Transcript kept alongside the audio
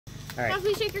All right. Can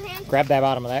please shake your hand? Grab that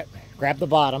bottom of that. Grab the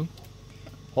bottom.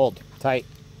 Hold tight.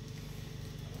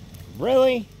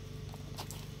 Really?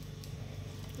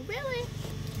 Really?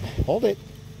 Hold it.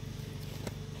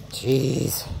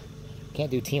 Jeez. Can't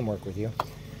do teamwork with you. All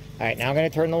right, now I'm going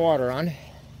to turn the water on.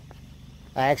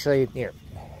 Actually, here.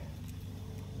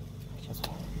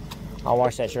 I'll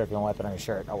wash that shirt if you want to wipe it on your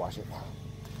shirt. I'll wash it.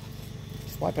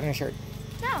 Just wipe it on your shirt.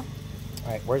 No. All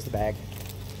right, where's the bag?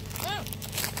 Oh.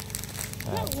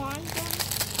 What lawn gun?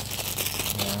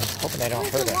 Hoping they don't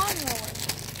hurt it.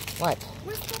 What?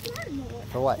 Where's the lawnmower?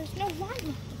 For what? There's no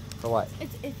lawnmower. For what?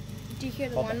 Do you hear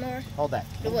the lawnmower? Hold that.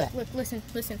 Look,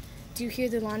 listen. Do you hear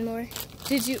the lawnmower?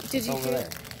 Did you hear? There.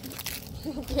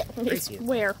 Yeah,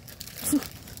 where?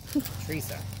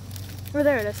 Teresa. Oh,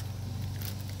 there it is.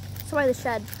 It's by the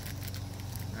shed.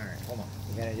 All right, hold on.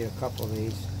 We gotta do a couple of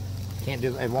these. Can't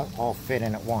do. It won't all fit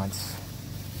in at once.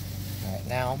 All right,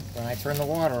 now when I turn the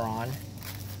water on,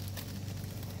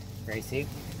 Gracie.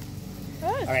 Oh.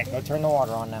 All right, go turn the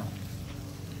water on now.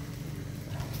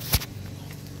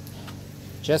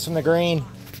 Just from the green.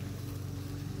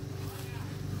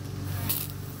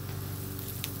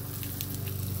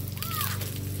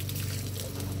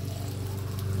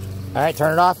 All right,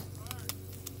 turn it off.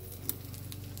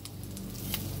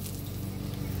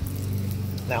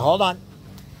 Now hold on.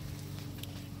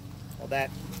 Hold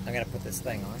that. I gotta put this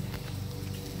thing on.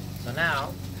 So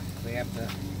now we have to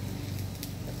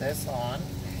put this on.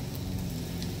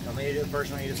 Want me to do the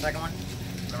first one? You do the second one?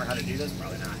 Remember how to do this?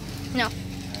 Probably not. No.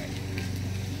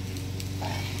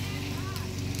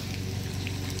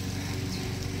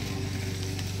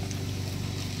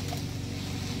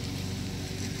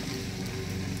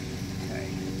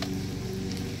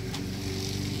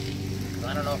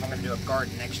 I don't know if I'm going to do a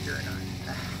garden next year or not.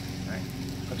 Alright,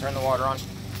 go turn the water on.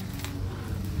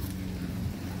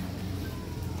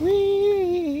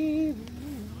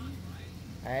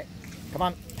 Alright, come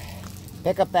on.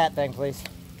 Pick up that thing, please.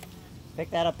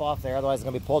 Pick that up off there, otherwise it's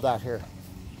going to be pulled out here.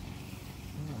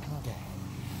 Okay.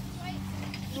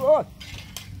 Oh,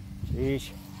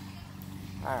 sheesh.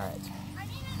 Alright. I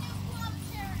need a new club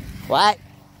chair. What?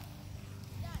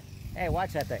 Hey,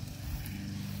 watch that thing.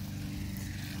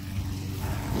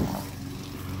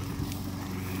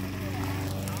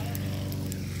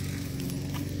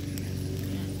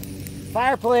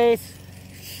 Fire, please.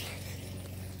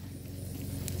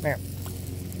 Come here.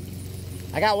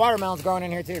 I got watermelons growing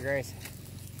in here too, Grace.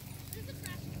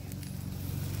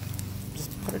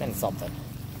 Just put it in something.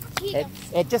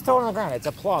 It just throw it on the ground. It's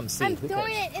a plum seed. I'm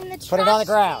throwing it in the trash. Put it on the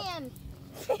ground.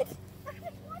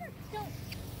 Don't.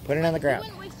 Put it on the ground.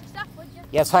 You wouldn't waste your stuff, would you?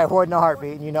 Yes, I would in a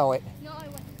heartbeat, and you know it. No, I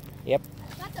wouldn't. Yep.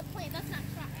 That's a plant. That's not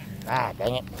trash. Ah,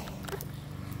 dang it.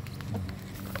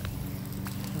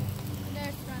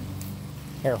 There's one.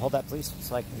 Here, hold that, please,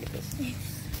 so I can get this.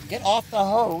 Get off the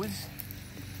hose.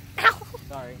 Ow.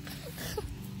 Sorry.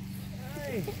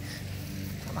 Hey.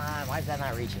 Come on, why is that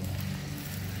not reaching?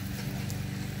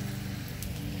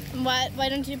 Why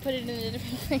don't you put it in a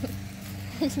different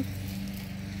thing?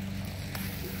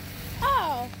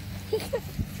 Oh.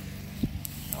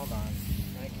 Hold on.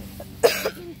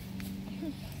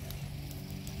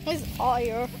 It's all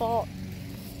your fault.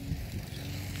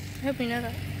 I hope you know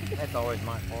that. That's always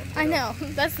my fault. I know.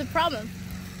 That's the problem.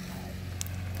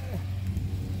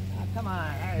 Oh, come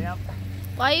on, hurry up.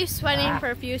 Why are you sweating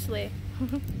profusely?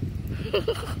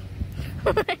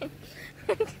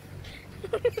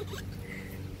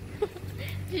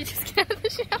 You just get out of the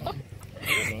shower.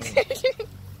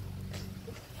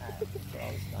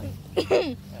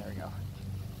 There we go.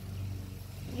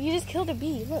 You just killed a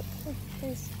bee. Look,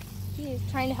 he is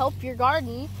trying to help your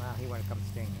garden. Well, he wouldn't come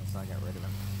sting me, so I got rid of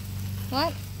him.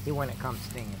 What? He wouldn't come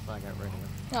sting me, so I got rid of him.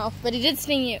 Oh, but he did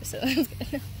sting you, so that's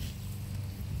good.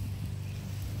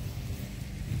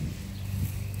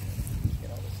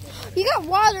 You got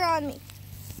water on me.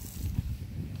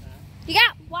 You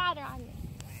got water on me.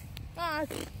 Oh.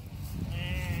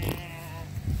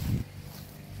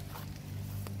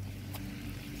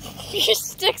 Your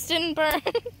sticks didn't burn.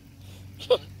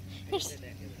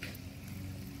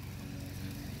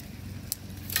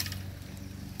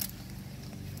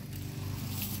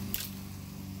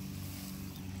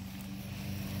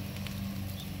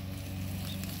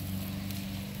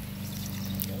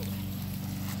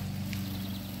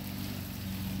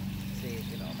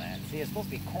 See, it's supposed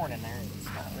to be corn in there, and it's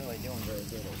not really doing very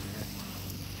good over here.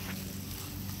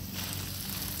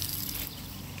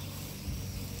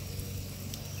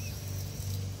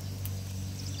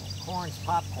 Corn's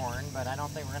popcorn, but I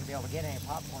don't think we're going to be able to get any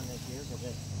popcorn this year because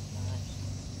it's not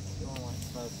doing what it's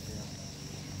supposed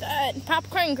to.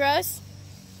 Popcorn gross?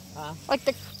 Huh? Like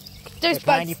the There's the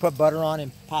kind bugs. you put butter on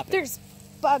and pop it. There's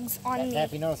bugs on me.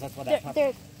 If you notice, that's what that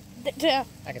puppy.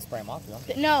 I can spray them off to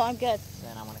them. No, I'm good.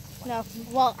 Then I want to complain. No,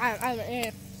 well, I'm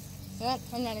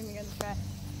not even gonna try.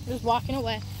 Just walking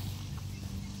away.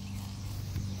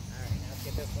 Alright, now let's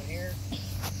get this one here.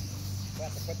 We'll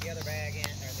have to put the other bag in, or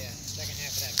the second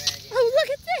half of that bag in. Oh, look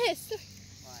at this!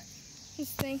 What?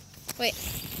 This thing. Wait.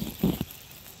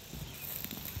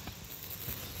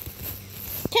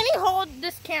 Can you hold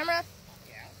this camera?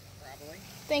 Yeah, probably.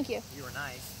 Tance you. You were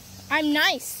nice. I'm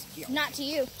nice. Yeah. Not to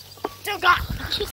you. Oh, God.